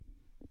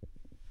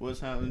What's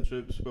happening,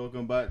 troops?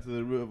 Welcome back to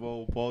the Root of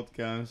All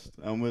podcast.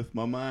 I'm with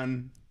my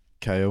man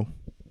Kyle.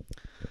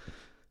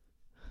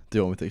 Do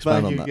you want me to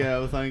expand Thank on you, that?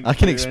 Gail. Thank I you can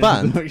for your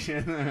expand.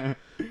 introduction.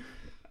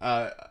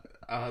 I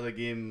had a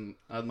game.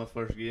 I had my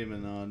first game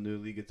in a new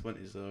League of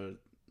 20s the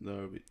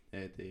other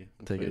day.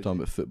 Take it talking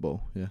about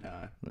football, yeah.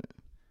 Yeah. Right.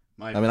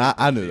 My I mean,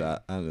 I knew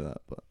that.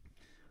 But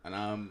And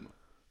I'm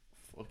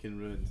fucking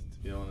ruined, to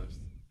be honest.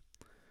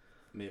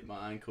 Mate,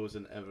 my ankles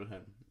and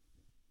everything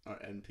are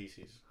in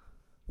pieces.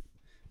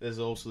 This is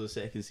also the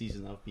second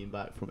season I've been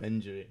back from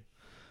injury.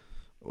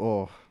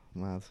 oh,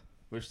 mad.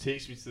 Which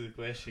takes me to the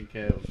question,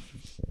 Kev.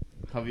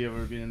 Have you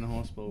ever been in the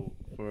hospital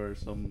for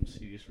some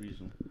serious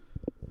reason?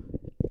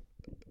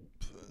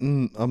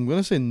 I'm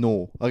gonna say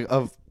no. Like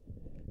I've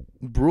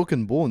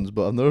broken bones,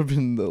 but I've never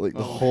been to, like the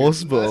Oh,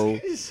 hospital.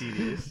 That's kinda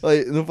serious.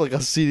 Like no, like a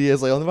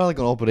serious. Like I've never had like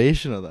an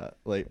operation of that.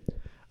 Like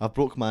I've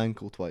broke my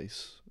ankle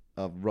twice.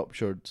 I've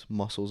ruptured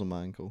muscles in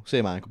my ankle.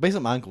 Same ankle.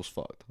 Basically, my ankle's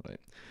fucked. Right.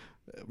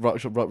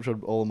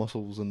 Ruptured all the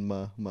muscles and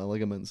my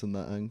ligaments in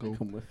that I ankle,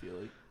 come with you,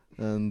 like.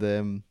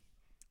 and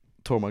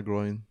tore my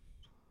groin.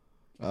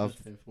 That was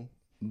painful.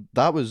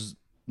 That was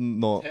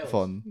not Tell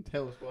fun.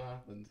 Tell us what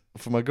happened.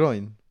 For my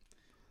groin.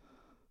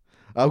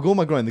 I'll go with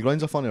my groin. The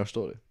groin's a funnier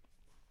story.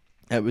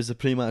 It was a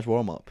pre-match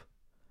warm-up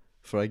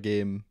for a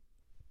game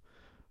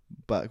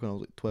back when I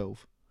was like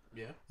 12.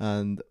 Yeah.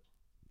 And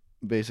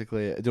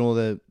basically, do you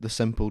know the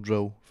simple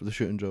drill for the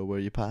shooting drill where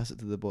you pass it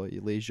to the boy, he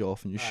lays you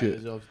off and you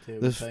shoot?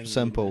 The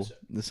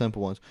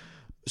simple ones.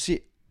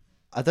 See,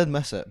 I did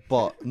miss it,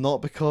 but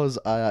not because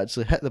I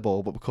actually hit the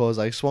ball, but because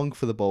I swung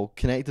for the ball,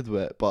 connected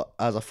with it, but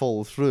as I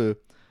followed through,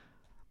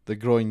 the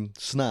groin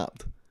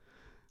snapped.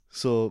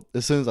 So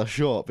as soon as I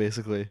shot,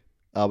 basically,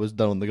 I was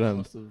down on the ground.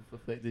 Must have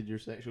affected your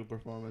sexual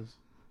performance.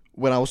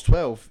 When I was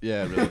 12,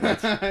 yeah, really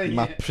did.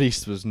 My Yeah.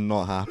 priest was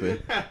not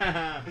happy.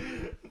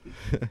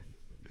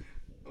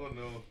 Oh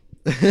no.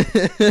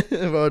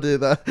 Already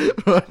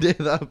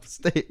that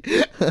state.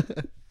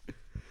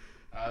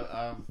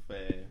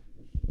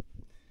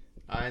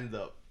 I ended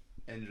up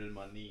injuring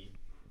my knee,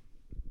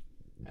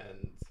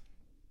 and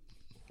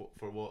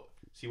for what?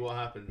 See what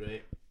happened,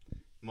 right?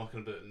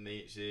 Mucking about in the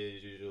HA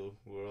as usual.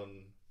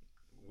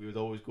 We would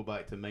always go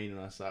back to mine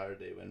on a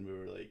Saturday when we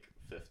were like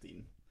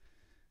 15,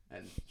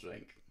 and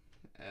drink.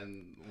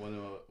 And one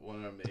of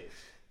our mates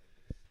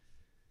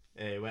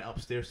went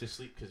upstairs to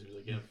sleep because he was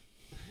like, yeah,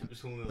 it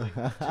was only like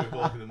 2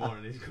 o'clock in the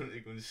morning. He's going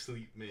to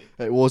sleep, mate.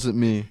 It wasn't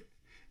me.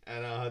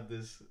 And I had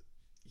this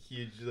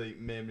huge like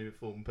memory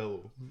foam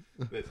pillow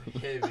that's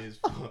heavy as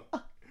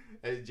fuck.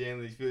 It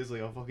generally feels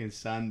like a fucking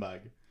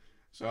sandbag.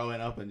 So I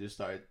went up and just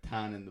started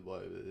tanning the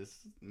boy with this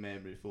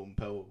memory foam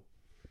pillow.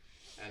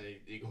 And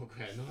he got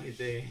quite annoyed,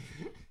 eh?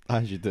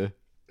 As you do.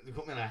 He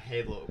got me in a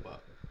headlock,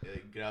 but he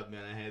like grabbed me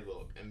in a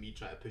headlock, and me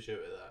trying to push out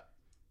of that,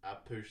 I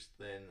pushed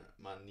then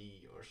my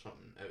knee or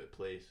something out of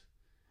place,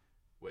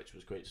 which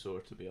was quite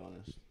sore to be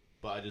honest.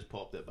 But I just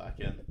popped it back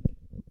in.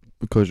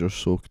 Because you're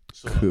so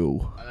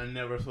cool. And I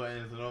never thought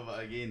anything of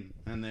it again.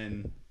 And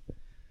then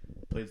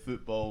played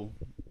football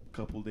a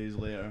couple days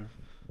later.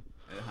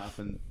 It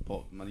happened,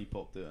 my knee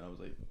popped out, and I was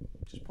like,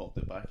 just popped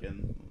it back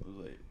in. I was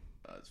like,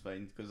 that's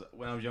fine. Because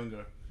when I was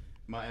younger,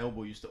 my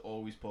elbow used to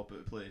always pop out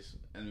of place,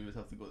 and we would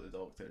have to go to the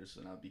doctors,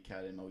 and I'd be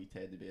carrying my wee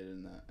teddy bear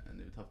and that, and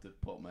they would have to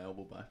pop my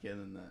elbow back in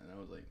and that, and I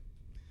was like,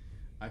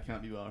 I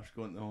can't be arsed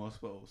going to the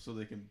hospital so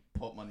they can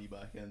pop my knee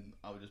back in.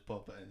 I would just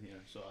pop it in here.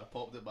 So I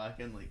popped it back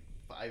in like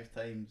 5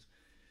 times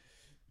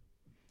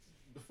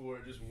before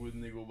it just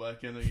wouldn't go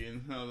back in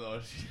again. I was like,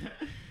 oh shit.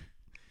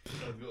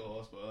 I'd go to the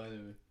hospital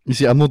anyway. You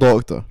see, I'm no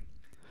doctor,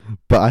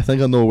 but I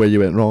think I know where you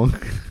went wrong.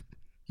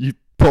 You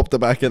popped it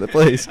back into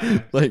place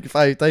like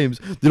 5 times.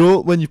 Do you know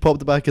when you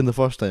popped it back in the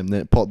first time,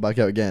 then it popped back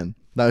out again?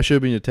 That should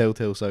have been your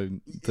telltale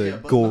sound to Yeah,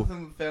 but go.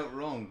 nothing felt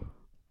wrong.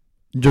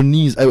 Your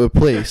knee's out of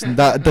place, and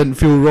that didn't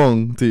feel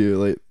wrong to you,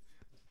 like.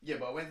 Yeah,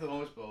 but I went to the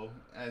hospital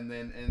and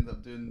then ended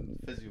up doing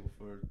physio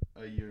for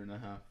a year and a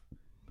half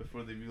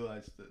before they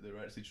realised that they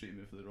were actually treating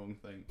me for the wrong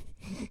thing.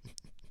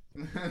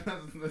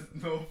 that's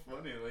no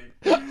funny, like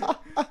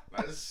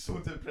that's so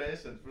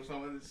depressing for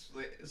someone that's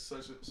like so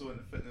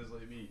into fitness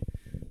like me,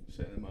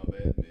 sitting in my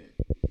bed,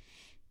 mate,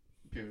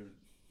 pure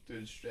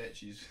doing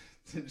stretches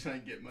to try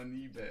and get my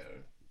knee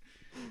better.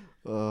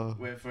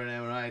 Went for an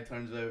MRI.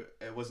 Turns out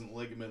it wasn't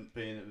ligament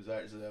pain; it was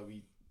actually a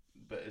wee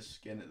bit of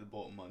skin at the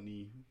bottom of my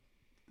knee.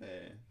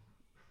 It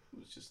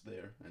was just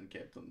there and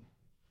kept on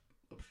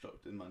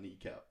obstructing my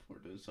kneecap or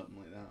doing something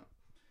like that.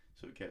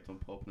 So it kept on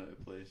popping out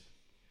of place.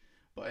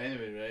 But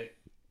anyway, right?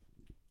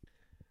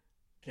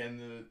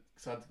 Ken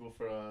had to go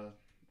for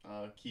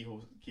a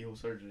keyhole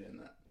surgery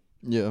and that.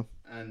 Yeah.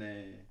 And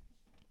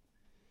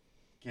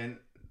Ken,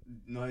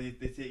 no, they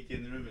take you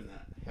in the room and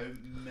that. How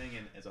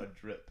minging is a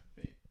drip,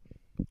 mate?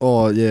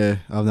 Oh yeah,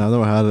 I've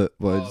never had it,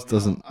 but it just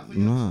doesn't. I think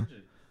you had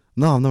surgery.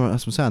 No, I've never.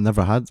 That's what I'm saying.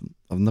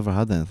 I've never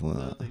had anything like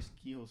that. That's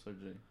keyhole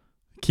surgery.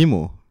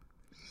 Chemo.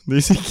 They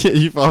say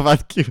you've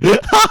had chemo.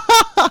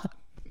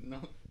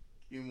 No,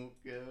 chemo,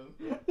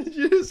 girl. Did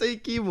you say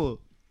chemo?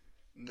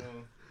 No,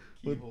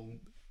 keyhole.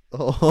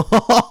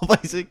 Oh,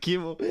 I said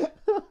chemo.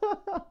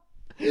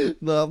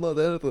 No, I've not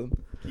had anything.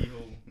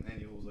 Keyhole,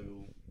 any holes I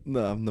go.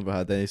 No, I've never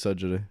had any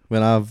surgery.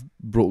 When I've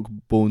broke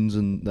bones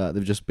and that,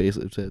 they've just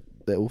basically said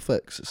it will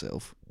fix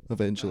itself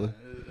eventually.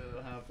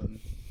 It'll happen.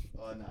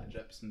 Oh, nah,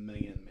 drips and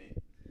minging, mate.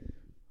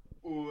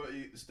 Oh,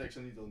 it sticks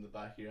a needle in the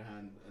back of your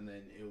hand, and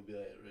then it'll be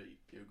like, right,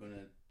 you're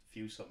gonna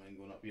feel something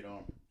going up your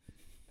arm,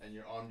 and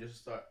your arm just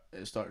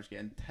starts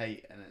getting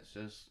tight, and it's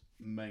just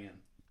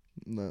minging.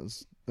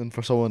 And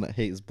for someone that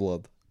hates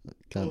blood, it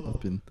can't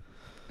have been.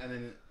 And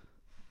then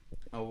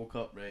I woke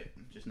up right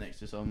just next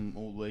to some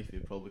old wifey,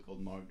 probably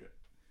called Margaret.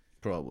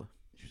 Probably.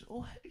 She was,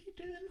 "Oh, how are you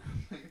doing?"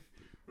 Like,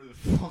 where the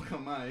fuck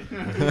am I?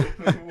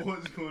 Like,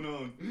 what's going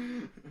on?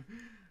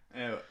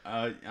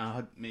 I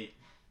had, mate,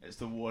 it's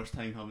the worst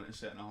time having to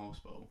sit in a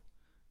hospital.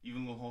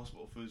 Even though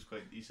hospital food's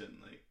quite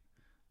decent, like,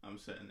 I'm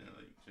sitting there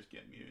like, just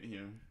get me out of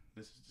here.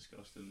 This is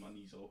disgusting. My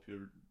knee's all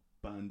pure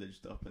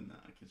bandaged up and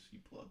that. I can see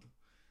blood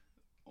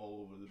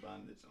all over the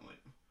bandage. I'm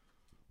like,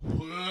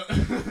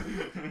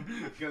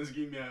 just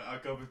give me a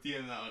cup of tea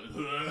and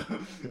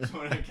that.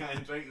 Sorry, I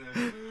can't drink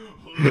this.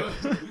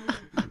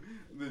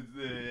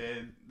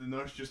 The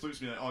nurse just looks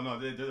at me like, "Oh no,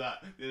 they do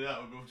that.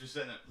 We're both just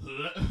sitting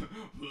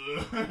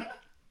there."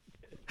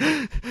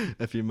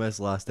 If you missed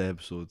last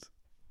episode,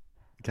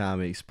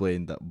 Cammy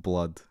explained that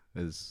blood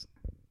is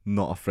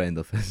not a friend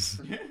of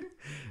his.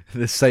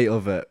 The sight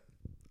of it,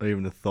 or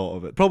even the thought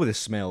of it, probably the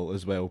smell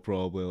as well.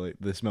 Probably like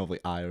the smell of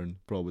like iron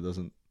probably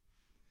doesn't.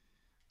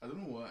 I don't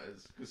know what it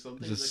is, because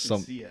sometimes I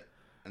can see it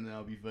and then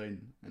I'll be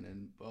fine, and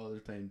then other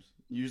times,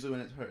 usually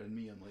when it's hurting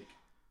me, I'm like,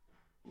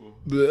 oh.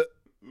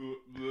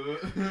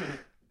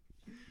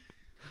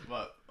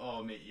 But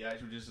oh mate,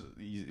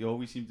 you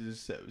always seem to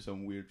just sit with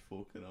some weird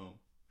folk and all.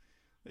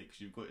 Like, cause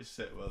you've got to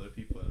sit with other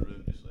people in a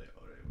room, just like,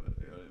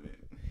 alright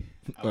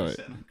mate. I was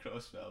sitting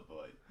across from a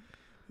boy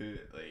who,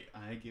 like,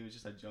 I think he was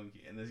just a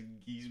junkie, and this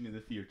gives me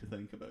the fear to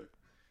think about.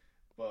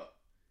 But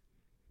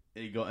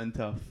he got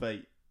into a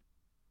fight,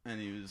 and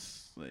he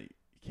was like,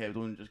 he kept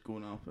on just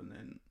going up, and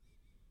then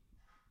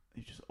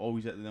he just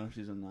always at the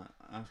nurses and that,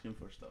 asking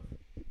for stuff.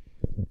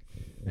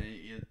 And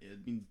he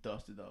had been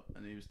dusted up,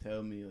 and he was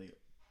telling me like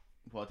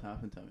what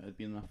happened to him. I'd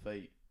been in a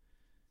fight,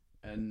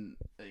 and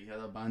he had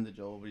a bandage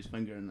all over his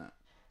finger, and that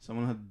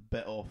someone had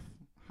bit off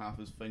half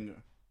his finger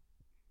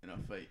in a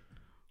fight.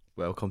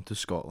 Welcome to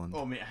Scotland.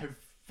 Oh mate, how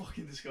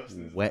fucking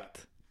disgusting is wet.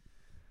 that?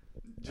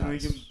 Do you know you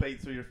can bite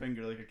through your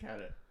finger like a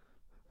carrot?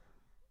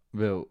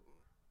 Well,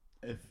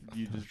 if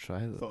you just try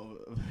that.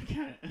 thought of a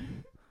carrot.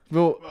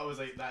 Well, I was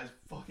like, that is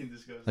fucking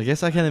disgusting. I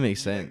guess that kind of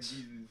makes sense.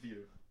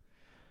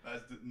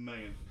 That's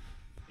minging.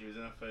 He was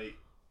in a fight,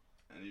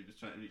 and he was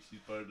trying to reach his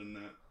bird and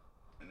that,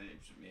 and then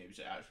he was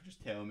actually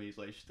just telling me his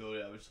life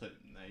story. I was like,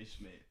 nice,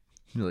 mate.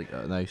 You're like,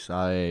 nice.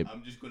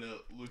 I'm just gonna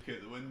look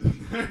out the window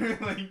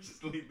now, like,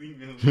 just like leave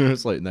me alone.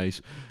 It's like,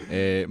 nice.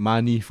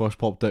 My knee first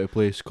popped out of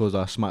place because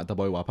I smacked a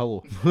boy with a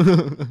pillow.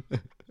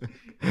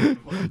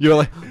 you're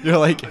like,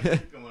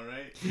 I'm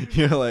alright.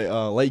 You're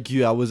like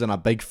you. I was in a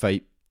big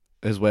fight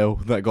as well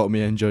that got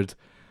me injured.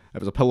 It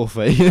was a pillow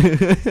fight.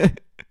 Have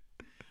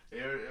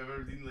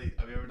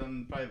you ever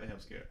done private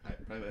healthcare?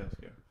 Private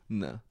healthcare.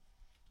 No.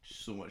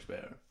 So much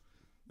better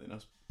than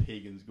us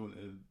pagans going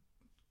to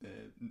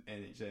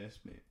NHS,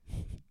 mate.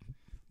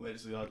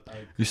 Literally,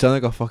 You sound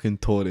like a fucking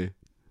Tory.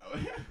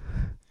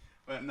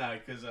 But nah,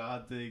 because I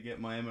had to get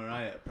my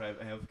MRI at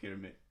private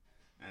healthcare, mate,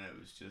 and it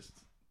was just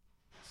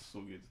so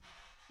good.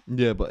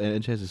 Yeah, but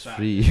NHS is Sat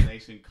free. in a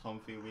nice and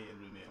comfy waiting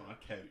room, mate, on a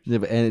couch. Yeah,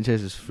 but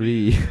NHS is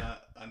free.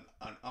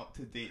 An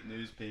up-to-date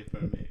newspaper,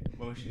 mate.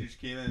 Well, she just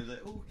came in and was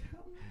like, "Oh, come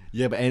on."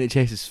 Yeah, but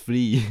NHS is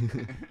free.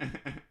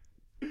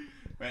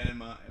 went in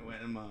my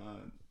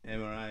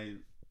MRI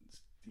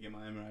to get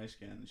my MRI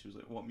scan, and she was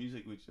like, "What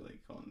music would you like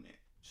on, mate?"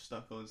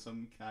 Stuck on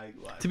some Kai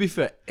Black. To be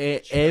fair,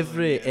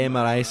 every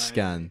MRI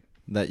scan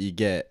that you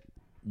get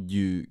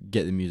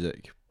the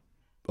music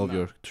of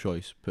your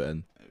choice put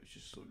in. It was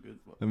just so good.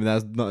 But I mean,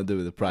 that's nothing to do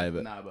with the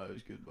private. Nah, but it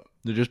was good. But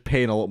they're just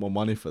paying a lot more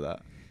money for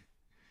that.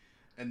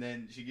 And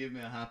then she gave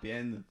me a happy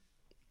ending.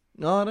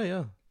 Oh, no,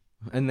 yeah.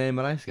 In the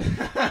MRI scan.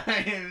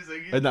 It was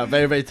like, Isn't that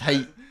very, very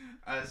tight?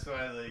 That's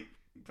why, like,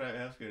 private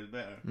healthcare is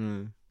better.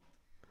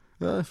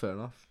 No, fair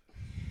enough.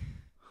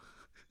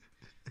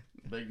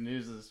 Big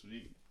news this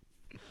week.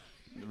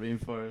 The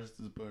rainforest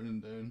is burning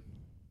down.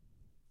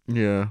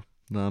 Yeah,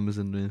 the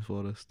Amazon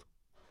rainforest.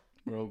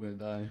 We're all gonna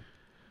die.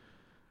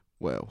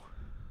 Well,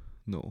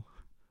 no. Do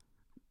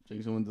you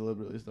think someone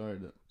deliberately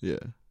started it?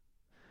 Yeah.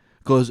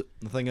 Because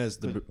the thing is,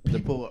 the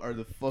people are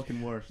the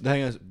fucking worst. The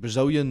thing is,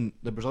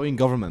 the Brazilian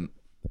government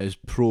is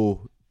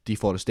pro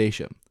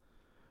deforestation,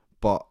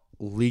 but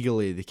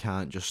legally they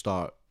can't just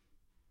start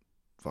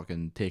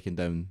fucking taking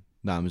down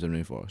the Amazon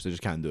rainforest. They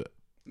just can't do it.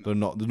 No.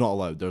 They're not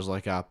allowed. There's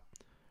like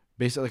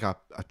basically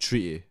a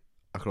treaty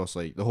across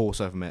like the whole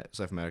South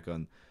America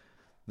and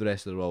the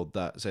rest of the world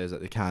that says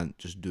that they can't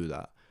just do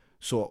that.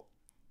 So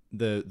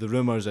the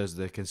rumors is,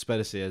 the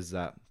conspiracy is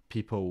that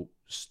people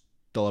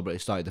deliberately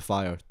started the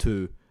fire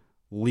to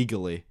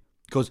legally,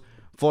 because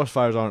forest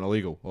fires aren't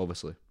illegal,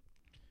 obviously.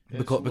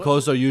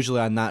 Because they're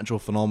usually a natural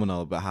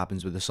phenomenon that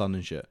happens with the sun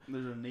and shit.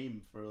 There's a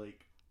name for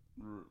like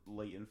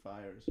lighting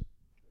fires.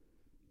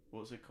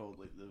 What's it called?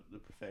 Like the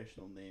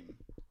professional name.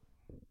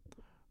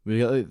 We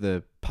get like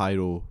the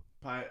pyro.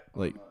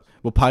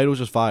 Well, pyro's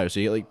just fire, so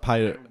you get like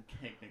pyro.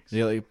 You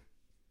get like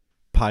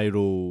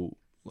pyro,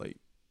 like.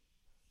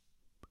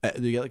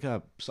 You get like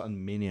a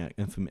certain maniac,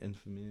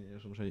 infomaniac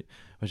or something,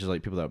 which is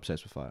like people that are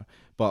obsessed with fire.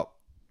 But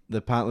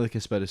apparently the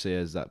conspiracy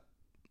is that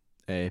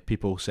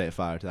people set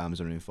fire to the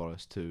Amazon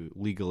rainforest to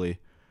legally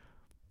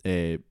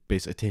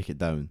basically take it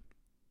down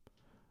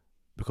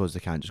because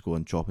they can't just go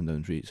on chopping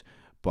down trees.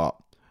 But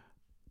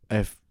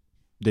if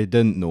they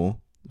didn't know,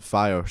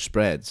 fire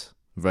spreads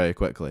very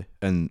quickly,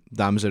 and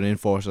the Amazon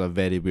rainforest is a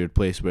very weird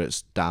place where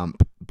it's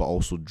damp but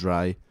also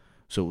dry,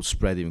 so it'll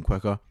spread even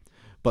quicker.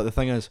 But the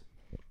thing is,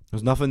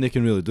 there's nothing they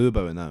can really do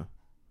about it now.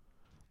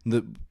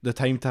 The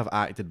time to have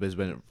acted was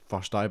when it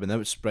first started, but now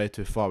it's spread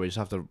too far. We just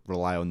have to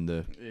rely on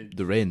the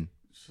rain.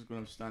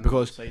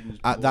 Because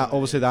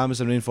obviously the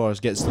Amazon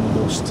rainforest gets the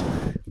most.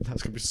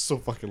 That's gonna be so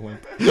fucking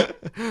limp.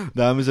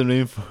 The Amazon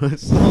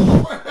rainforest.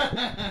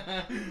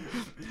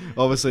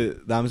 Obviously,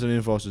 the Amazon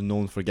rainforest is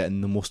known for getting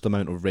the most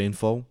amount of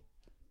rainfall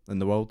in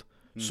the world.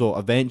 So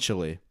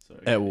eventually,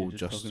 it will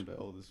just. Talking about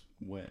all this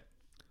wet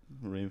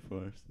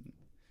rainforest.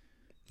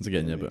 It's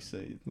getting you a bit.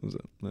 Was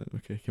it? Right,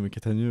 okay, can we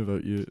continue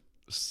about you?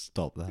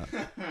 Stop that.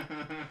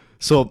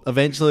 So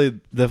eventually,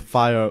 the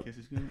fire.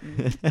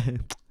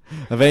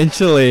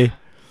 Eventually,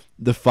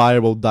 the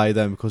fire will die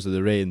down because of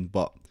the rain,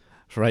 but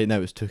for right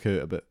now, it's took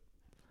out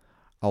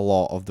a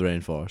lot of the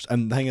rainforest.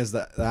 And the thing is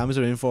that the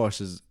Amazon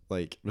rainforest is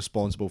like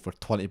responsible for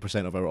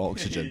 20% of our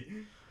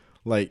oxygen.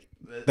 Like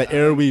the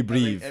air we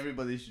breathe.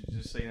 Everybody should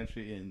just sign a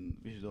treaty, and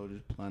we should all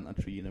just plant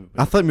a tree. And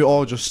I think we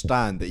all just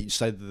stand at each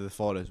side of the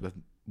forest with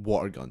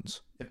water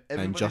guns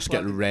and just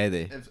get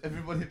ready. If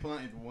everybody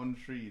planted one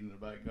tree in their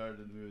back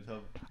garden, we would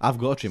have. I've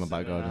got a tree in my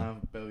back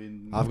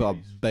garden. I've got a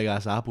big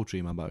ass apple tree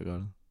in my back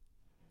garden.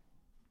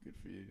 Good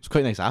for you. It's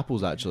quite nice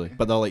apples actually,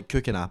 but they're like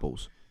cooking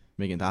apples,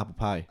 making into apple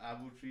pie.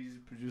 Apple trees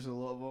produce a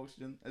lot of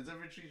oxygen. Is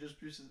every tree just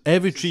produces?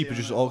 Every tree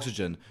produces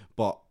oxygen,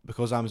 but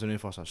because Amazon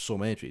rainforest has so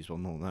many trees, well,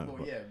 no, now.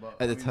 Well, yeah, but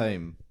at the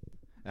time,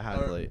 it had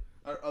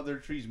Are other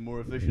trees more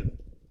efficient?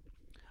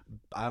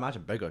 I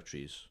imagine bigger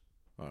trees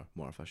are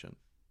more efficient.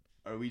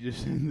 Are we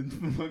just sounding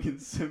fucking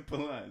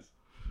simple as?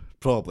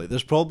 Probably.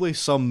 There's probably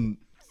some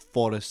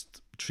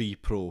forest tree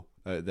pro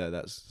out there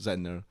that's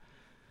sitting there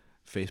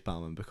face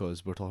palming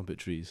because we're talking about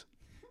trees.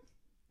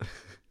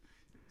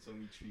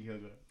 Some tree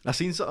hugger. I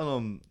seen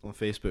something on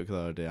Facebook the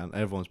other day, and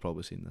everyone's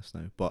probably seen this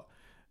now, but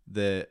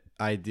the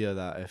idea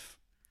that if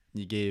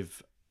you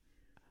gave,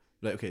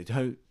 like, okay,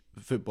 how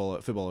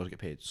footballers get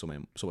paid so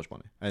much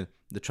money, and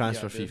the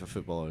transfer fee for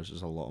footballers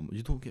is a lot.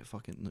 You don't get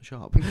fucking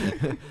shut up.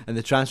 And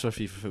the transfer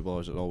fee for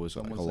footballers is always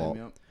like a lot.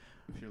 Me up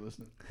if you're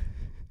listening,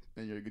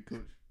 and you're a good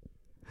coach.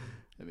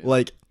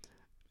 Like,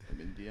 I'm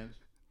in DMs.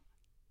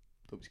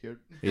 Don't be scared.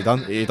 You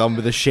done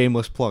with a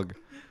shameless plug.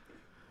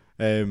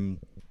 The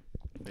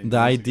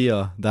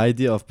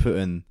idea of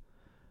putting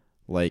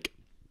like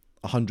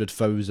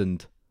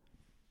 100,000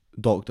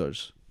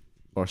 doctors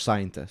or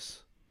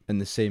scientists in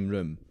the same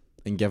room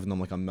and giving them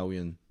like £1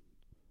 million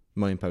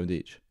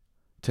each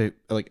to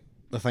like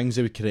the things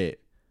they would create.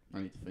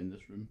 I need to find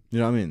this room. You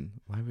know what I mean?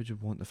 Why would you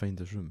want to find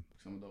this room?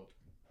 Because I'm a doctor.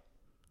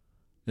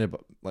 Yeah,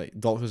 but like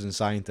doctors and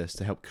scientists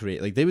to help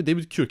create, like they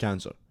would cure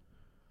cancer.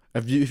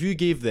 If you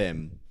gave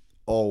them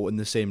all in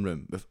the same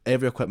room with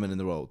every equipment in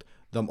the world,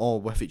 them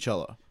all with each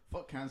other.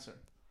 Fuck cancer.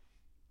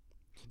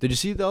 Did you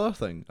see the other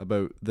thing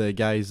about the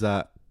guys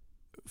that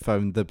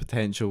found the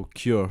potential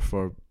cure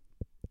for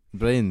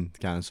brain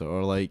cancer,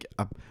 or like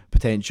a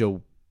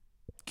potential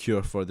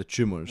cure for the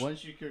tumours?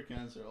 Once you cure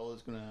cancer, all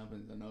that's going to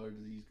happen is another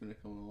disease going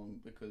to come along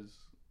because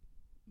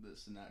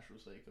that's the natural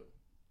cycle.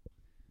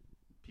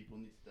 People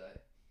need to die.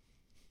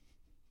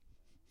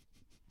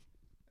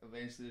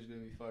 Eventually there's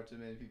going to be far too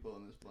many people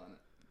on this planet.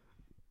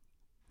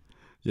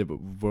 Yeah, but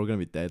we're going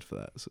to be dead for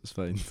that, so it's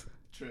fine.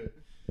 True.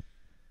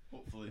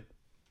 Hopefully.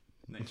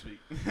 Next week.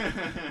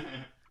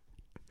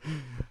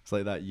 It's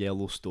like that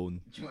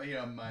Yellowstone. Do you want to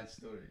hear a mad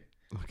story?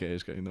 Okay, I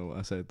just got to know what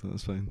I said.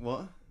 That's fine.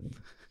 What?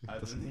 I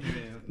didn't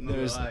hear it. No,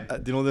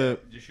 do you know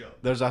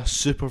there's a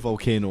super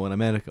volcano in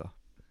America?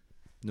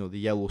 No, the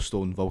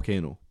Yellowstone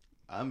volcano.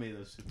 I made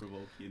a super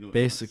volcano.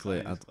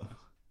 Basically, but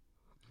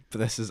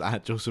this is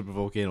actual super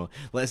volcano.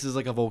 This is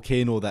like a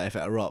volcano that if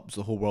it erupts,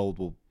 the whole world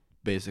will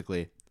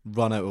basically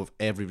run out of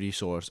every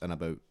resource in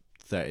about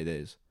 30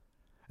 days.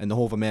 And the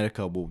whole of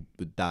America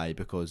would die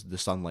because the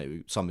sun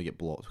would get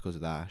blocked because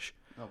of the ash.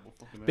 Oh,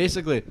 well,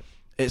 basically,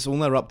 it's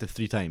only erupted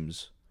 3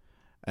 times.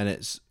 And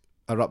it's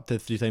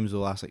erupted 3 times in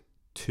the last like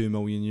 2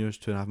 million years,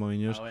 2.5 million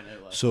years. I went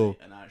out last night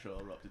and actually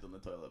erupted on the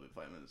toilet about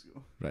 5 minutes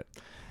ago. Right.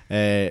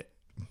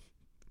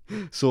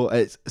 So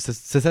it's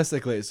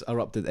statistically it's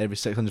erupted every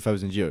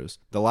 600,000 years.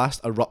 The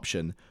last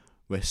eruption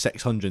was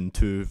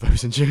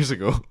 602,000 years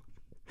ago.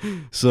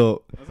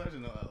 So that's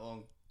actually not that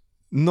long.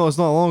 No, it's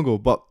not long ago,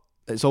 but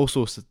it's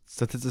also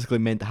statistically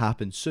meant to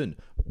happen soon.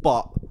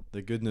 But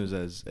the good news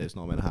is it's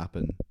not meant to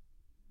happen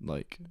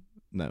like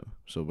now,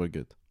 so we're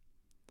good.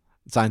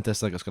 Scientists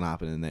think it's gonna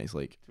happen in the next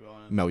like To be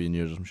honest, million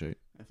years or some shit.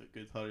 if it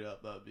could hurry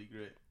up, that'd be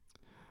great.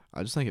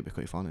 I just think it'd be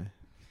quite funny.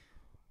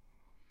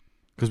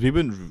 Because we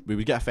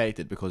would get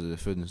affected because of the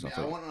food and stuff.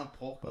 I want an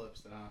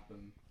apocalypse to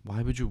happen.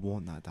 Why would you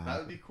want that to happen? That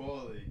would be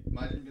quality.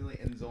 Imagine being like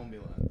in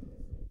Zombieland,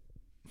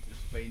 just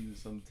finding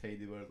some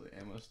tidy word like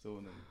Emma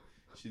Stone,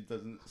 and she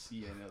doesn't see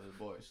any other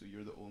boy, so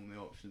you're the only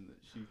option that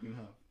she can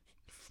have.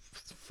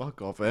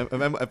 Fuck off.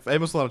 If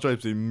Emma Stone tried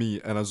to see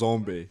me and a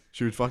zombie,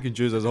 she would fucking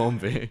choose a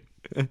zombie.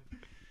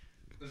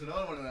 There's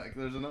another one in that.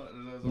 There's another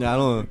Yeah, I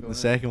know. The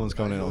second one's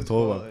coming in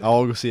October.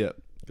 I'll go see it.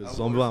 Because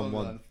Zombieland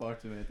won. Far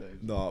too many times.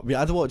 No, we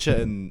had to watch it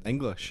in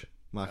English,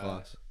 my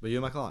class. Were you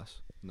in my class?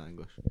 Not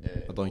English.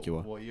 I don't think you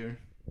were. What year?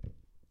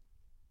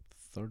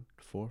 Third?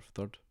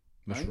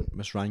 Rank?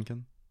 Miss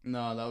Rankin?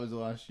 No, that was the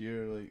last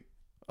year, like,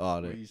 Oh,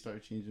 where right. you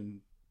started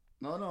changing.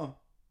 No.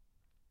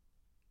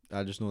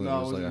 I just know there No, I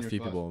was wasn't like in a few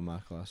your people in my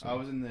class. I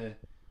was in the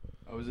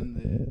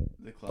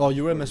class. Oh,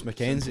 you were in for Miss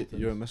Mackenzie. simpletons.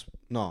 You were in Miss.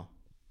 No.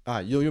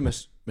 You were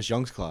Miss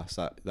Young's class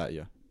that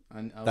year.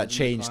 And I That was in the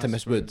changed to class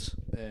Miss for, Woods.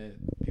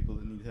 People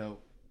that need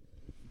help.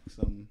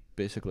 Some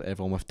Basically,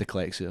 everyone with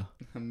dyslexia.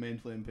 I'm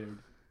mentally impaired.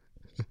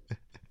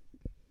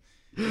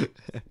 Do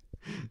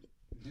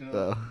you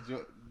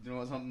know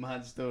what's a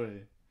mad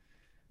story?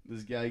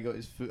 This guy got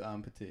his foot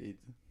amputated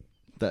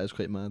That is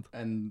quite mad.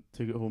 and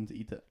took it home to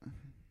eat it.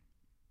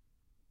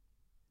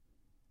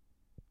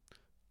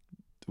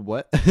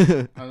 What?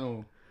 I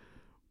know.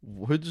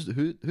 who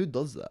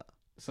does that?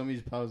 Some of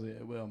his pals ate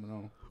it well, I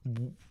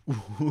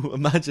know.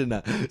 Imagine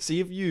that. See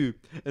if you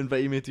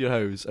invited me to your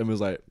house and was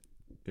like,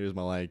 "Here's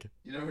my leg."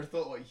 You never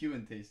thought what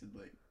human tasted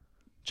like?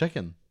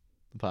 Chicken,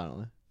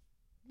 apparently.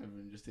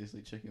 Everyone just tastes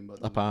like chicken, but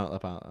Apparently.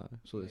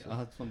 So they I say.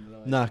 had something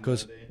like Nah, that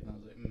 'cause- the other day, and I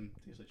was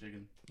like, tastes like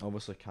chicken.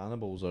 Obviously,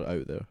 cannibals are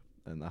out there,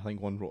 and I think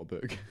one wrote a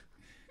book.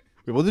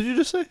 Wait, what did you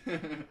just say? I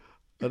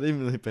didn't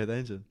even really pay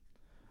attention.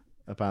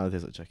 Apparently,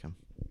 it tastes like chicken.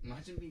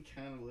 Imagine being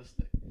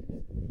cannibalistic.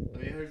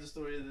 Have you heard the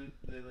story of the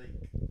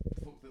like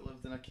folk that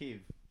lived in a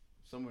cave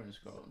somewhere in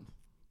Scotland,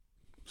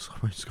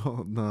 Sorry,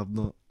 Scotland. No, I've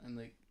not. and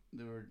like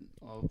they were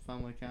all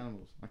family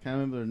cannibals? I can't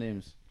remember their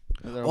names.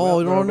 They're Oh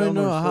they're a no! well-known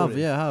I have.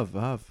 story. Yeah, I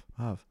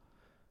have.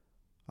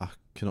 I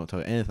cannot tell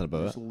you anything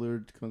about Just it.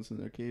 lured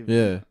constantly in their cave.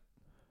 Yeah.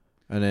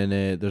 And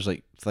then there's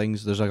like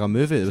things. There's like a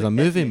movie. There was like a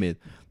movie It. made.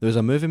 There was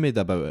a movie made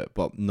about it,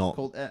 but not.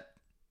 Called It.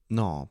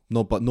 No,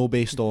 but no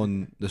based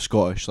on the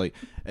Scottish. Like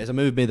it's a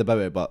movie made about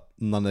it, but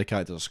none of the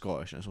characters are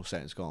Scottish, and it's all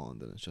set in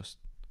Scotland, and it's just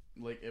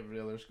Like every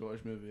other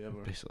Scottish movie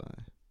ever. basically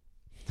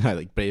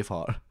like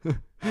Braveheart.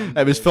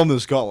 It was filmed in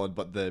Scotland,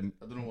 but the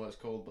I don't know what it's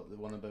called, but the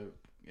one about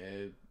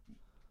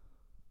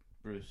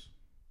Bruce.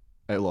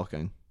 Outlaw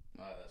King.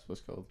 That's what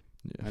it's called.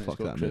 Yeah, And fuck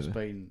it's got that Chris movie.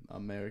 Pine,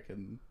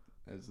 American,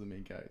 as the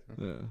main character.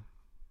 Yeah,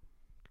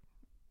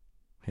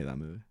 hate that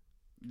movie.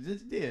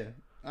 Yeah,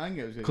 I think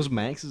it was. Because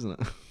Max, isn't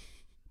it?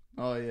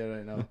 Oh yeah,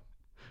 right now.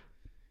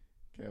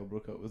 Kyle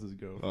broke up with his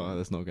girlfriend. Oh,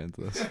 let's not get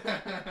into this. See,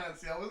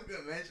 I wasn't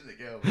gonna mention it,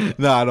 Kyle.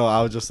 No, I know.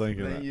 I was just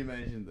thinking Then that. you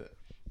mentioned it.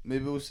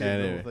 Maybe we'll save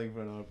the Anyway. whole thing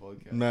for another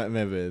podcast.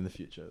 Maybe in the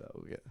future that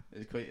will get.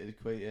 It's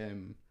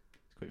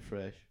quite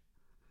fresh.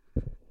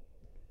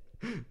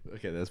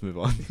 Okay, let's move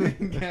on.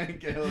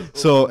 Kyle's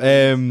So,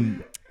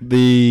 open.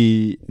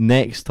 the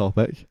next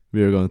topic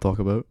we are going to talk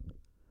about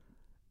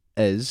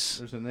is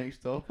There's a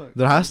next topic.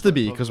 there has to Let's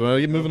be talk because about we're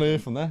your moving away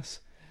girlfriend. from this.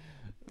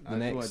 I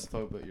just wanted to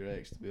talk about your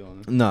ex, to be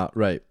honest. Nah,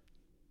 right.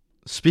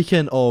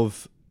 Speaking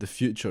of the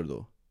future,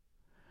 though,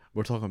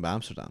 we're talking about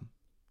Amsterdam.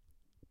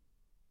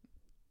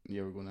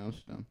 Yeah, we're going to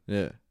Amsterdam.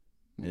 Yeah,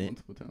 We In want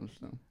to go to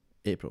Amsterdam.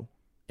 April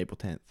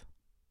 10th.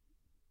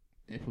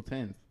 April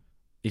 10th.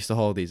 Easter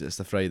holidays. It's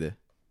the Friday.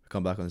 We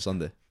come back on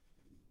Sunday.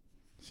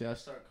 See, I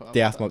start.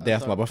 Day after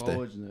my birthday.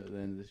 College at the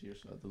end of this year,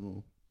 so I don't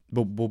know.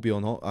 But we'll be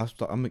on.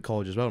 I'm at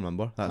college as well.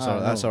 Remember, that's I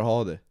that's know. our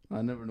holiday.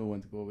 I never know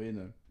when to go away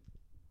now.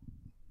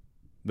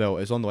 Well,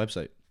 it's on the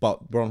website,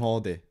 but we're on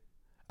holiday,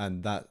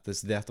 and this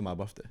is the day after my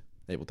birthday,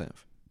 April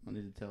 10th. I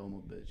need to tell them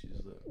what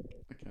bitches that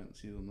I can't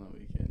see them that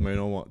weekend. Well, you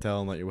know what? Tell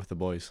them that you're with the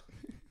boys.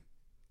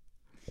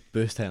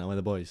 Boost 10, I'm with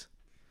the boys.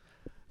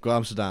 Go to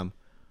Amsterdam.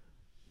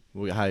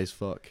 We'll get high as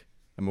fuck,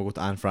 and we'll go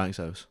to Anne Frank's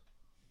house.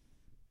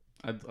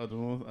 I don't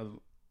know.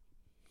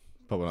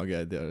 Probably not a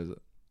good idea, is it?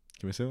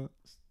 Can we say that?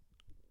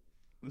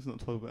 Let's not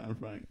talk about Anne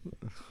Frank.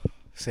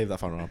 Save that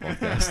for another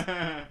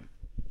podcast.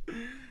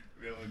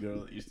 We have a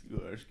girl that used to go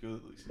to our school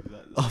that looks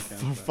exactly Oh, like for Anne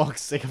Frank.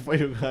 fuck's sake! I thought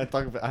you were gonna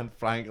talk about Anne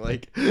Frank.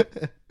 Like,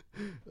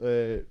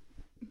 And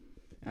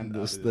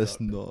let's Abby the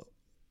not.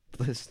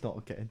 Let's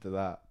not get into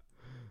that.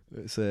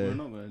 It's We're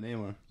not going to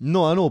name her.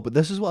 No, I know, but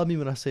this is what I mean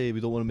when I say we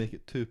don't want to make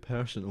it too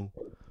personal.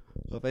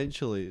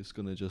 Eventually, it's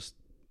gonna just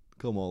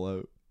come all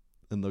out,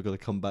 and they're gonna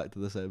come back to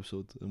this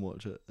episode and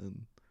watch it,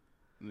 and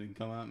They can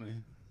come at me.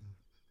 I'm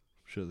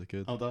sure they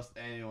could. I'll dust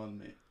anyone,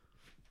 mate.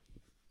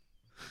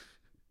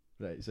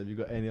 Right, so have you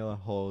got any other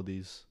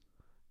holidays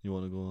you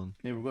want to go on?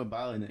 Yeah, we're going to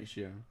Bali next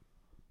year.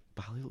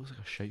 Bali looks like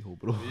a shithole,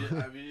 bro.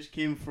 we just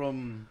came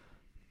from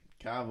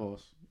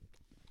Kavos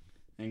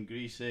in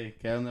Greece.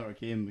 Kyle never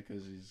came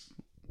because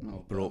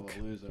Oh, broke.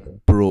 Loser.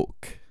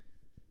 Broke.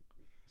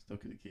 Still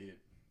could have came.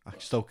 I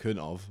still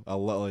couldn't have. I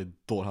literally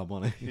don't have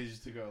money. He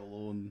just took out a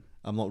loan.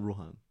 I'm not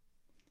Rohan,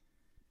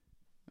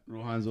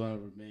 Rohan's one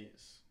of our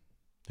mates.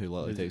 who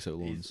literally takes out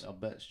loans. He's a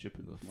bit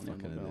stupid with money, I'm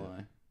Fucking not gonna idiot.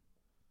 lie.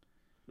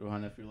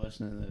 Rohan, if you're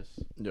listening to this,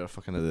 You're a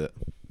fucking idiot.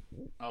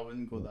 I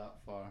wouldn't go that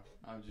far.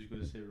 I'm just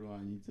going to say,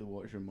 Rohan, you need to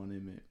watch your money,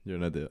 mate. You're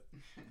an idiot.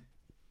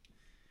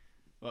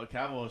 Well,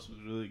 Cavos was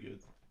really good.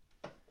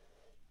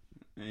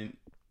 And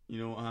you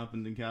know what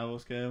happened in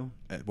Cavos, Kyle?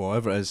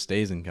 Whatever it is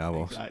stays in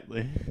Cavos.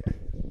 Exactly.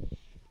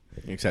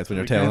 Except when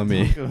We you're telling can't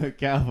me. talk about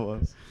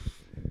Cavos.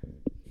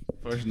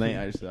 First night,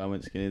 actually, I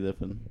went skinny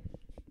dipping.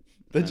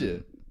 Did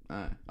you?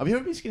 Have you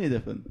ever been skinny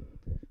dipping?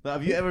 Like,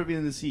 have you ever been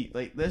in the sea?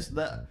 Like this,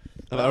 that.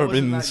 I've that ever wasn't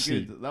been in the that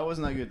sea. good. That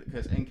wasn't that good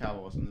because in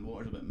Cavos and the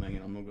water's a bit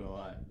minging. I'm not gonna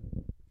lie.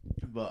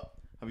 But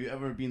have you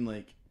ever been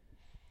like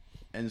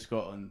in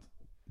Scotland?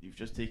 You've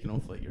just taken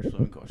off like your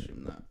swimming costume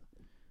and that.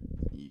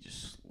 You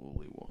just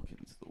slowly walk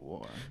into the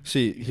water.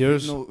 See,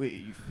 here's no wait.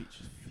 You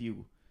just feel your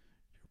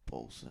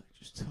ballsack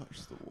just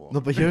touch the water.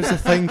 no, but here's the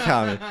thing,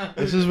 Cammy.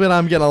 This is where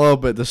I'm getting a little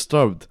bit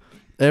disturbed.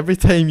 Every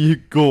time you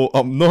go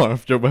up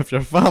north, you're with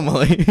your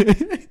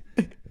family.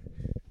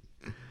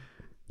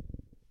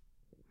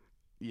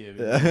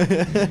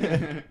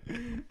 Yeah.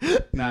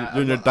 Nah, you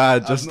and your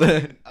dad just.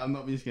 I've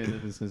not been skinny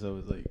dipping since I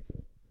was like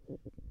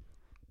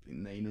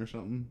 9 or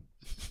something.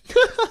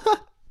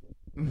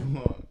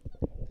 What?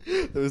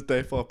 There was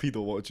definitely a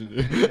pedo watching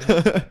you.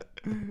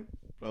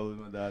 Probably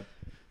my dad.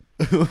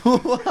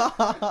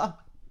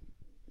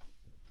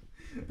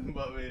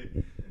 But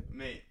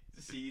mate,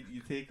 see,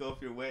 you take off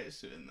your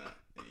wetsuit and that,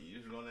 and you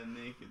just run in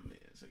naked,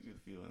 mate. It's a good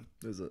feeling.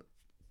 Is it?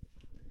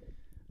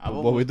 I've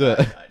What we almost do it?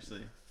 died,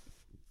 actually.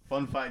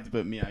 Fun fact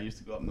about me: I used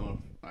to go up north.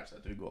 Actually,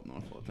 I do go up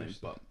north all the time,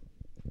 but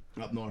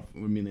up north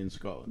we're mainly in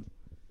Scotland,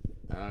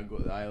 and I go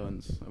to the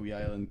islands, a wee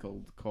island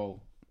called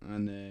Coll,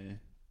 and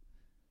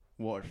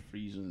water's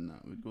freezing and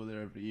that. We'd go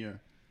there every year.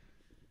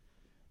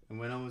 And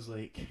when I was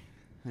like,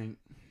 I think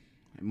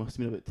it must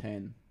have been about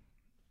 10.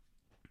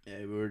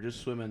 We were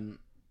just swimming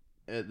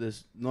at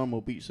this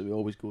normal beach that we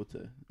always go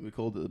to. We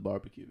called it the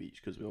barbecue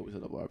beach because we always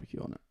had a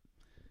barbecue on it.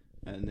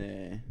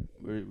 And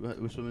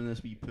we're swimming in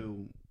this wee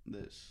pool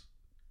that's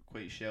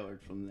quite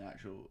sheltered from the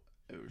actual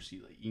outer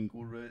sea. Like you can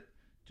go right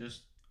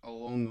just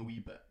along a wee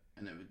bit,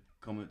 and it would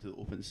come out to the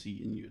open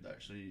sea, and you would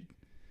actually.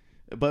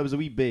 But it was a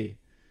wee bay,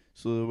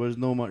 so there was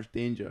no much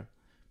danger.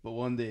 But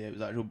one day it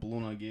was actually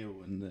blowing a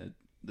gale, and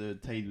the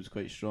tide was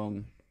quite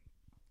strong,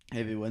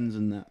 heavy winds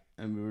and that,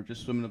 and we were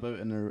just swimming about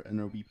in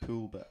our wee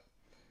pool bit,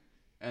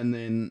 and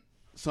then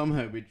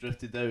somehow we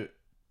drifted out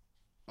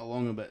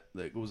along a bit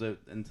that goes out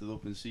into the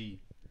open sea,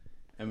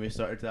 and we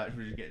started to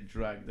actually just get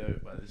dragged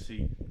out by the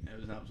sea. It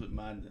was an absolute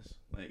madness,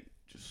 like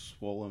just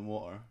swallowing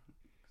water.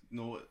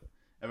 No,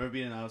 ever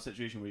been in a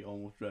situation where you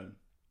almost drown?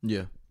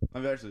 Yeah.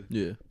 Have you actually?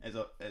 Yeah. It's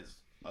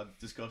a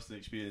disgusting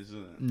experience,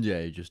 isn't it?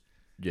 Yeah, you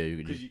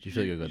feel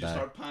like you're gonna die.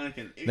 Start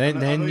panicking.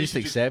 Then you just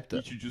accept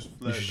it. You should just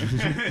float.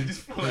 Just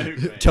float,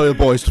 mate. Tell your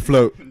boys to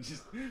float.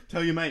 Just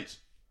tell your mates.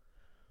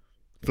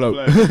 Float.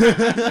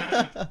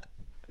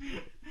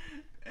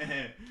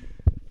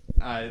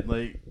 I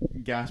like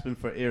gasping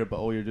for air, but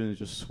all you're doing is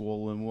just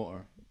swallowing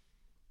water.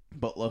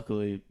 But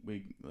luckily,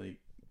 we like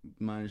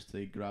managed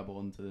to grab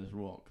onto this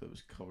rock that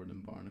was covered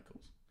in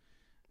barnacles,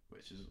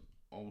 which is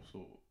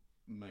also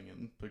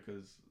minging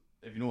because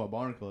if you know what a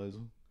barnacle is,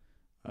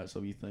 that's a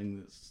wee thing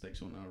that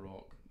sticks on a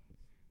rock,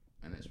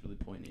 and it's really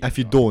pointy. If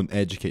you don't,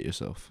 educate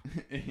yourself.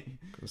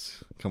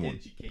 'Cause, come on,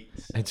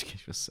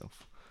 educate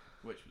yourself.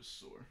 Which was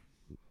sore.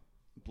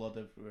 Blood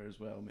everywhere as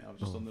well, mate. I was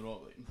just on the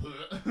rock like.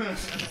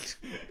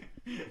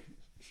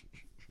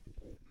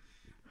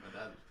 My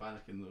dad was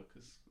panicking though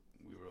because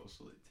we were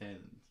also like 10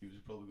 and he was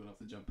probably going to have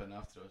to jump in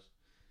after us.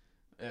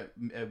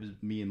 It was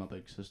me and my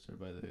big sister,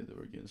 by the way, that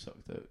were getting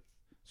sucked out.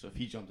 So if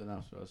he jumped in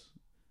after us,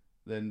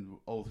 then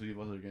all three of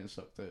us are getting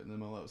sucked out, and then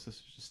my little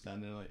sister's just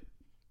standing there like,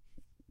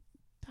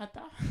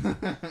 Tata.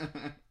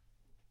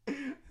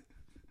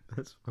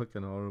 That's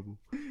fucking horrible.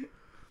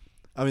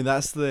 I mean,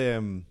 that's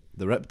the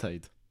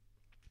Riptide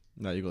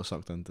that you got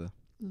sucked into.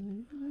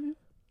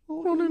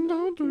 Running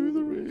down to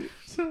the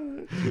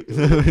riptide.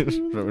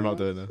 We're not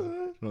doing this.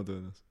 We're not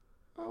doing this.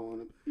 I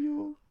want to be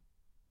your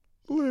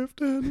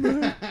left and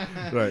right.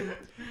 Right.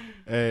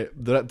 The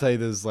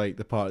Riptide is like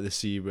the part of the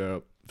sea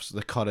where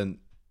the current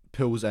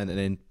pulls in and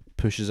then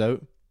pushes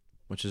out,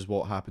 which is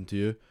what happened to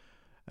you.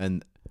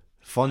 And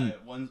fun.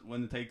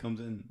 When the tide comes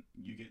in,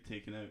 you get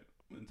taken out.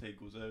 When the tide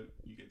goes out,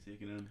 you get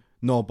taken in.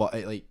 No, but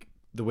like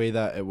the way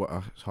that it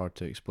works, it's hard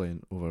to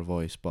explain over a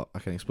voice, but I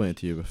can explain it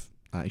to you with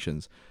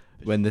actions.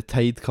 When the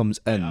tide comes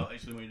in, I'll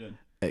explain what you're doing.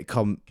 it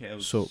comes.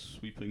 So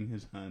sweeping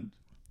his hand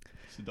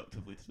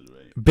seductively to the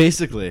right.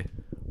 Basically,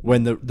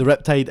 when the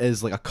Riptide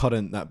is like a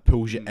current that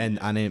pulls you in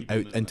and then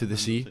out into the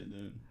sea,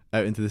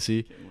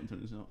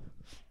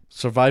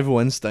 Survival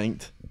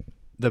instinct.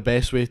 The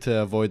best way to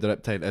avoid the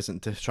Riptide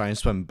isn't to try and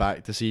swim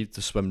back to sea,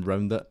 to swim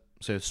round it.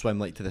 So swim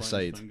like to the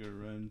side.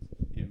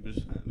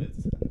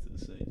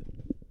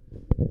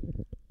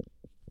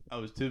 I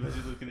was too busy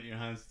looking at your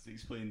hands to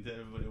explain to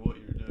everybody what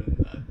you were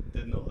doing. I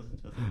did not listen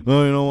to a thing.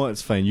 No, you know what?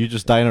 It's fine. You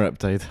just die in a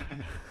riptide.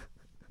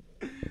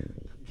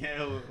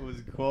 Kel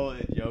was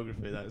quality in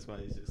geography, that's why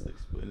he's just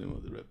explaining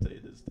what the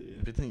riptide is to you.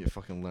 We didn't get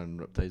fucking learn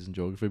riptides in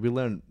geography. We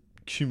learned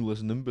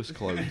cumulus nimbus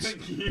clouds.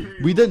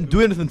 We didn't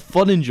do anything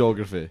fun in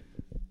geography.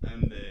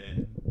 And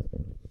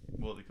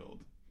what are they called?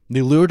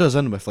 They lured us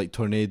in with like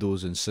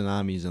tornadoes and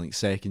tsunamis in like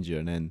second year,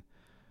 and then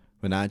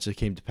when it actually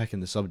came to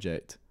picking the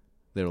subject,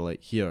 they were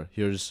like,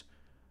 here's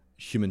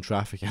human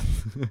trafficking.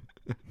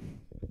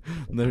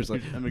 And there's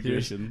like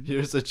immigration.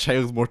 Here's the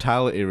child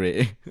mortality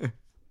rate.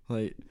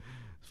 Like,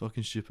 it's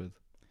fucking stupid.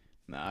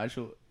 Nah,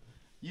 actually,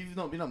 you've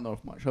not been up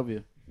north much, have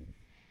you?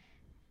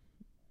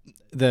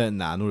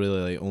 Not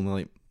really. Like only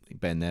like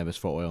Ben Nevis,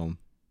 Fort William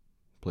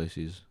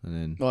places,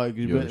 and then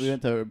we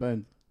went to Outer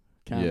Bound.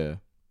 Camp. Yeah.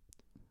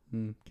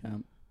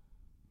 Camp.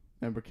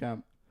 Remember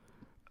camp?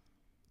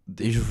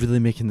 You're really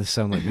making this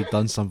sound like we've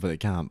done something at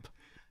camp.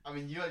 I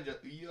mean, you had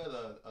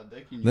a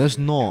dick in your There's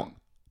not.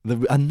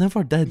 I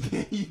never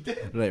did. You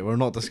did. Right, we're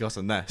not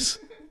discussing this.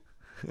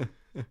 You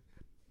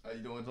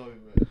don't want to talk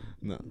about it?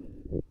 No.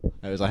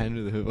 It was a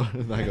Henry the Hoover.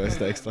 That guy's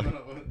text. Oh,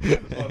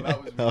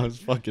 that was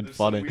fucking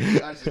funny.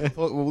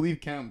 We'll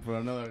leave camp for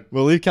another.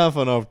 We'll leave camp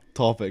on our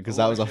topic because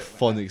that was a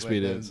fun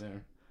experience.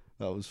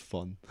 That was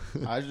fun.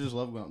 I just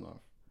love going up north.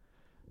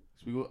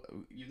 So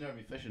you've never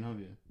been fishing, have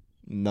you?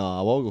 No,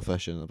 I will go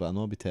fishing, but I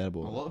know it'd be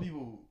terrible. A lot of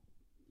people.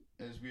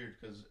 It's weird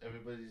because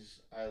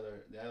everybody's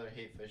they either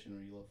hate fishing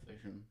or you love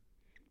fishing.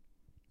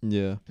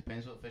 Yeah.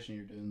 Depends what fishing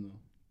you're doing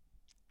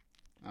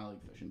though. I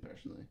like fishing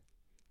personally.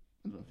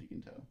 I don't know if you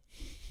can tell.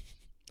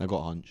 I got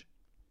a hunch.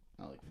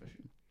 I like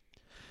fishing.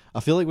 I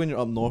feel like when you're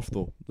up north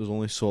though, there's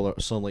only so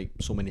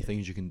many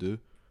things you can do.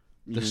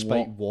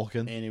 Despite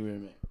walking. Anywhere,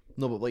 mate.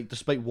 No, but like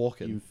despite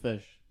walking. You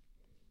fish.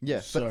 Yeah,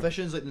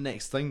 fishing's like the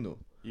next thing though.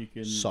 You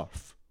can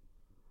surf.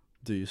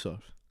 Do you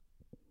surf?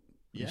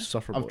 Yeah. You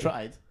surfer I've boy.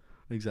 tried.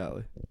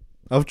 Exactly.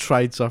 I've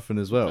tried surfing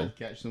as well. I've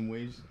catch some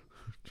waves.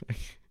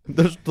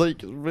 There's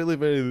like really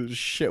very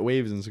shit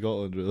waves in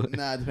Scotland, really.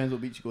 Nah, it depends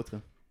what beach you go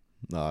to.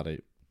 Nah,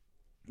 right.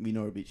 We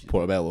know our beaches.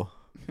 Portobello.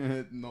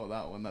 Not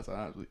that one. That's an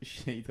absolute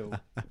shit hole.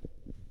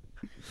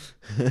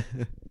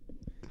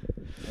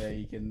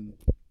 You can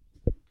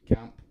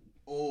camp.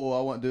 Oh,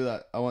 I want to do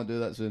that. I want to do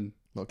that soon.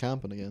 Not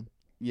camping again.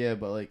 Yeah,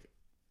 but like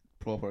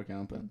proper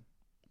camping.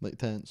 Like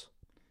tents.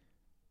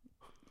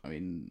 I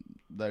mean,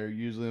 they're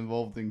usually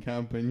involved in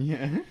camping,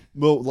 yeah.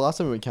 Well, last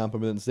time we went camping,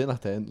 we didn't stay in a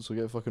tent, so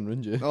get fucking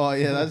ringy. Oh,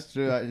 yeah, that's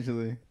true,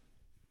 actually.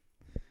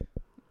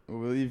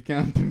 We'll leave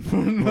camping for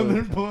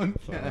another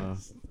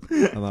podcast.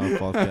 Another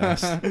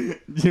podcast.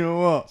 Do you know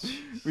what?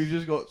 We've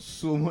just got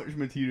so much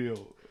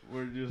material.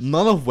 We're just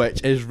none of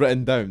which is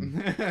written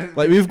down.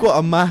 Like, we've got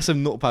a massive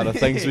notepad of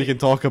things we can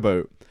talk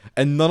about,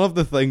 and none of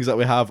the things that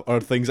we have are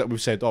things that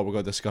we've said, oh, we're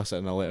going to discuss it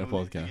in a later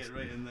podcast. Get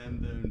writing them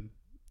down.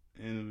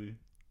 Anyway.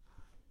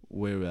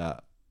 Where we're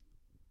at,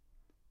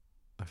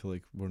 I feel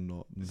like we're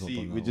not.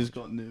 See, we just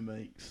got new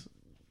mics,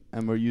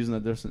 and we're using a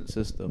different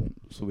system,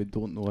 so we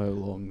don't know how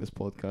long this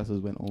podcast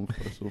has went on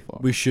for so far.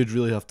 We should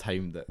really have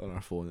timed it on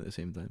our phone at the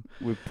same time.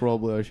 We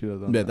probably should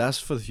have done. Yeah, that. that's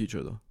for the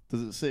future though.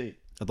 Does it say?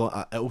 It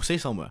will say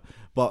somewhere,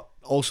 but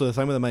also the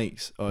thing with the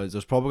mics is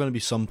there's probably going to be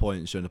some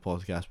points during the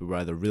podcast where we're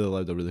either really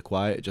loud or really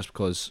quiet, just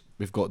because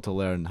we've got to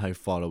learn how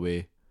far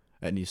away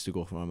it needs to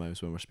go from our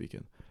mouths when we're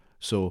speaking.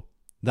 So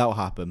that will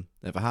happen.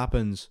 If it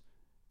happens,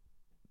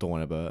 don't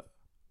worry about it.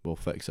 We'll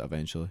fix it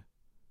eventually.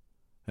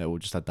 It will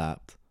just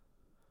adapt.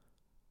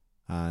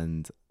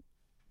 And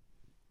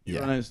You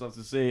ran out of stuff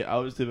to say. I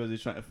was too busy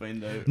trying to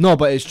find out. No,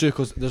 but it's true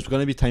because there's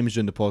going to be times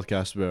during the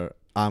podcast where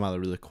I'm either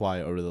really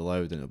quiet or really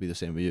loud, and it'll be the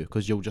same with you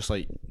because you'll just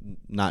like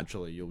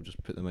naturally you'll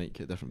just put the mic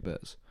at different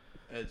bits.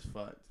 It's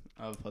fact.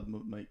 I've had my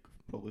mic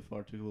probably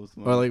far too close to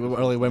my. Or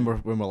like when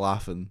we're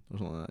laughing or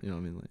something like that. You know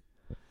what I mean?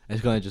 Like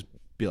it's gonna just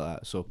be like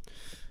that. So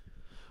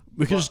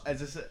we could just.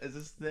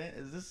 Is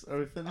this? Are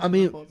we finished? I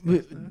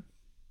mean,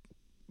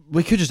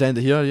 we could just end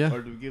it here, yeah.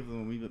 Or do we give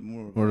them a wee bit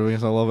more? Or do we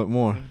get a little bit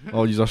more?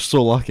 Oh, you are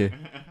so lucky.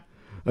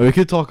 We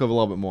could talk a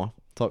little bit more.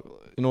 You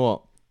know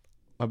what?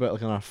 I bet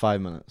like another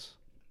 5 minutes.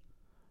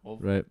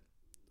 Right.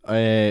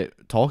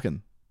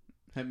 Talking.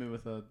 Hit me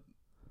with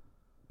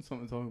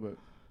something to talk about.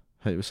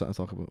 Hit me with something to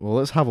talk about. Well,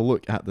 let's have a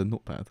look at the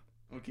notepad.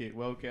 Okay,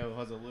 well, Kel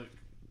has a look.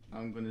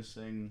 I'm gonna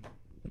sing.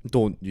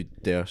 Don't you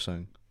dare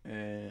sing.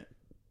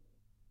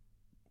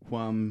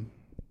 Wham.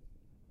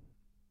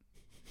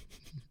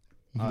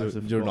 No,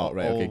 you're not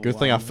right. Okay, good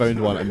thing I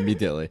found one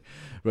immediately.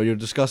 Right, you're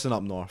discussing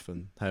up north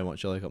and how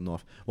much you like up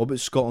north. What about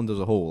Scotland as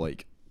a whole,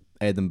 like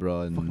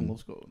Edinburgh and fucking love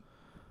Scotland.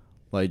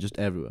 Like just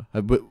everywhere.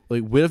 But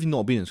like, where have you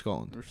not been in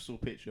Scotland? We're so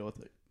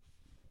patriotic.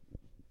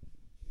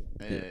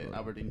 Yeah,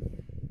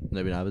 Aberdeen.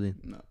 Never been Aberdeen.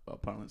 No, but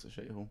apparently it's a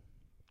shithole.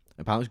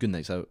 Apparently it's good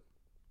nights out.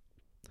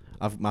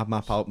 I've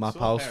my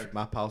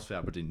pal's for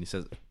Aberdeen. He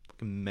says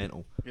fucking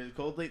mental. Yeah, it's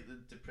called like the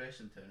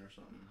Depression Town or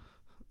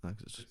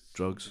something. It's just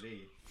drugs.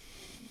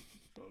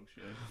 Drugs,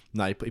 yeah.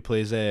 Nah, he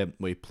plays.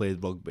 He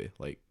played rugby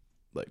like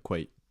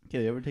quite.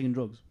 Okay, you ever taken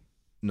drugs?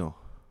 No.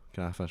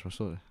 Can I finish my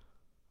story?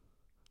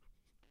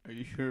 Are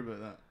you sure about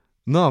that?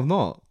 No, I'm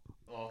not.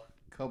 Oh,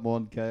 come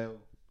on, Kyle.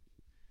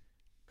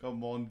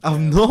 Come on, Kyle.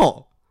 I'm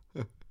not.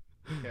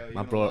 Kyle,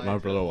 my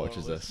brother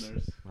watches this.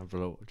 My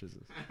brother watches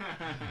this.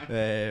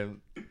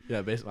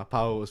 Yeah, basically, my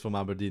pal was from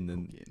Aberdeen,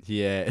 and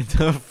he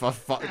for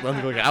fuck,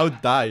 I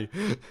would die.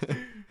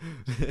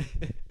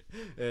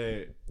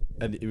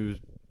 And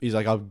he's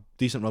like a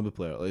decent rugby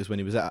player. At least when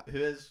he was at. Who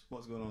is?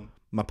 What's going on?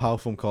 My pal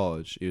from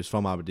college. He was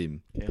from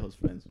Aberdeen. Kyle's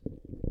friends.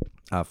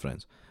 I have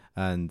friends,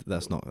 and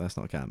that's not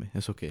Cammy.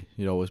 It's okay.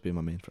 You'd always be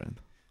my main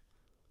friend.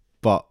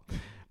 But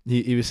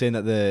he was saying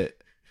that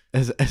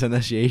his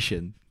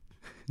initiation.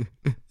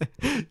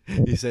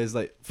 He says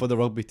like for the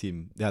rugby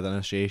team they had an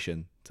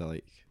initiation to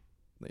like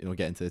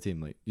get into the team.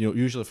 Like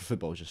usually for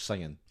football it's just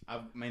singing.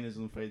 Mine is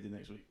on Friday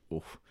next week.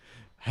 Oh,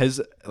 his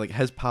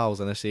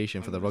pal's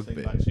initiation for the rugby.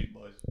 Backstreet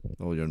Boys.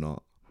 Oh, you're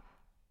not.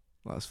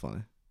 That's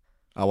funny.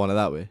 I want it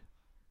that way.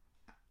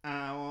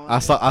 I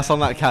sung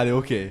that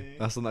karaoke.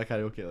 I sung that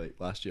karaoke like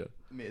last year.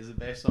 Mate, it's the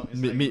best song.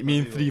 Me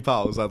and 3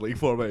 pals had like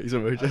 4 mates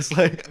and we were just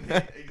like.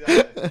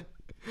 Exactly.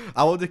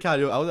 I will do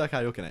karaoke. I will do a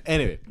karaoke night.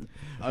 Anyway.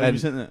 Are you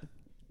sitting there?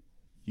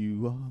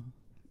 You are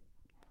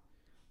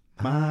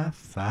my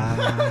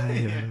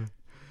fire.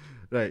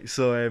 Right,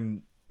 so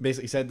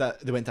basically he said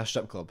that they went to a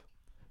strip club,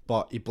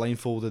 but he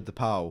blindfolded the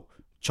pal,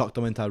 chucked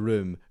him into a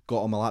room,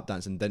 got him a lap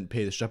dance and didn't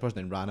pay the strippers,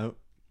 and then ran out.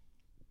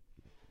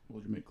 What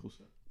would you make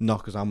closer? No,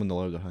 because I'm on the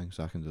louder thing,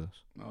 so I can do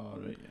this. Oh,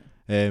 right,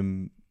 yeah.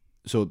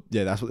 So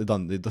yeah, that's what they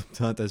done. They done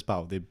that to his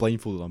pal. They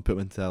blindfolded him, put him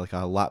into like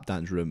a lap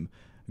dance room,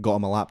 got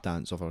him a lap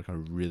dance of like a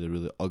really,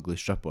 really ugly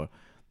stripper.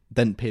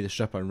 Didn't pay the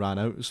stripper and ran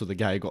out, so the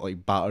guy got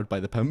like battered by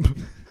the pimp.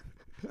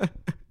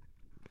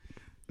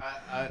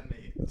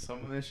 Mate,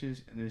 some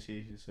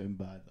initiations sound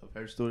bad. I've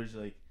heard stories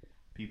like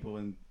people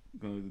in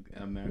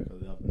America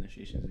they have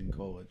initiations in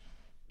college.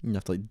 You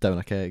have to like down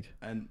a keg.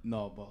 And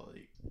no, but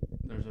like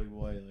there's a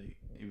boy like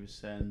he was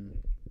sitting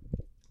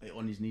like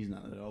on his knees and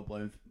that they're all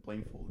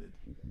blindfolded,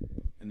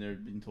 and they're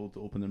being told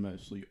to open their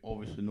mouth, so you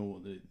obviously know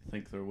what they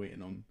think they're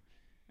waiting on,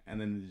 and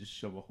then they just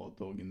shove a hot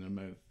dog in their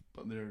mouth,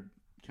 but they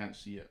can't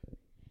see it.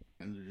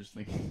 And they're just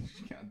thinking,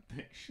 just get a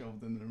dick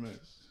shoved in their mouth.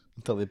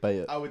 Until they bite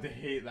it. I would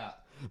hate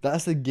that.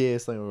 That's the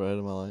gayest thing I've ever heard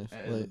in my life.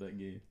 It is a bit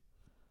gay.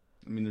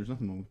 I mean, there's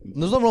nothing wrong with it.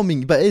 There's nothing wrong with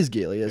me, but it is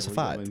gay, like, it's a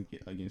fact.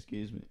 Against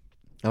gays, mate.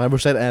 I never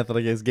said anything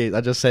against gays.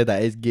 I just said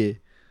that it's gay.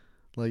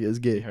 Like, it's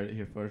gay. You heard it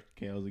here first.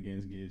 Kyle's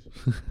against gays.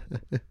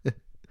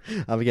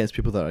 I'm against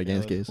people that are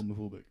against gays.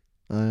 Homophobic.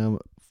 I am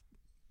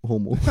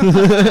homo.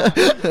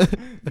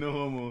 No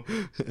homo.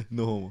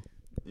 No homo.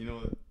 You know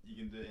what? You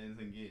can do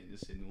anything gay and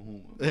just say no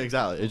homo.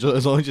 Exactly.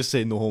 As long as you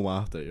say no homo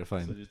after it, you're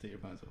fine. So just take your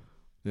pants off.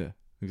 Yeah,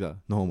 exactly.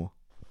 No homo.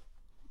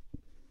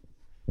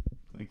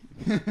 Thank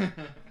you.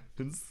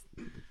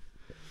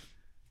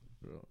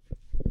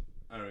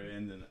 Alright,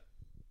 ending it.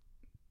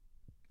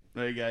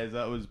 Right, guys,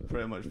 that was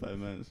pretty much 5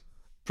 minutes.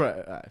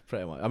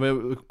 Pretty much. I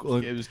mean,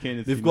 It was kind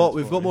of.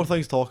 we've got more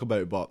things to talk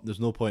about, but there's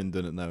no point in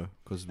doing it now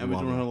because we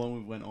don't know how long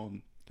we went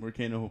on. We're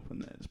kind of hoping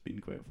that it's been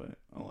quite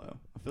a while.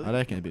 I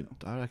reckon it's been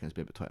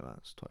about 20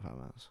 minutes, 25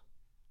 minutes.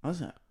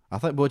 Has it? I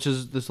think, which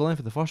is the length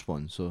of the first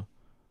one, so.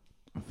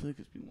 I feel like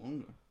it's been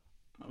longer.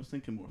 I was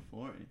thinking more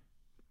 40.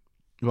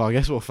 Well, I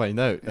guess we'll find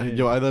out. Yeah.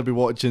 You'll either be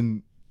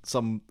watching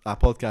a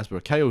podcast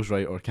where Kyle's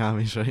right or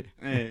Cammy's right.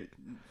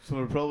 So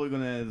we're probably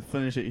gonna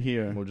finish it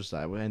here.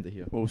 We'll end it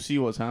here. We'll see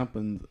what's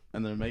happened,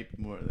 and there might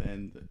be more at the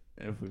end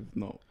if we've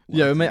not.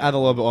 Yeah, we might add a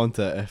little bit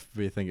onto it if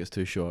we think it's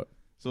too short.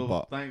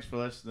 So thanks for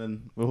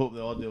listening. We hope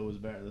the audio was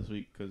better this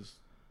week because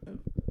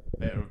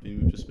better have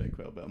been. We've just spent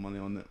quite a bit of money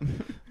on it.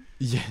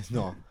 Yes,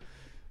 no.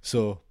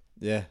 So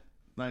yeah.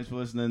 Thanks for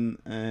listening.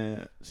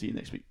 See you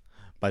next week.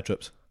 Bye,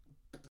 trips.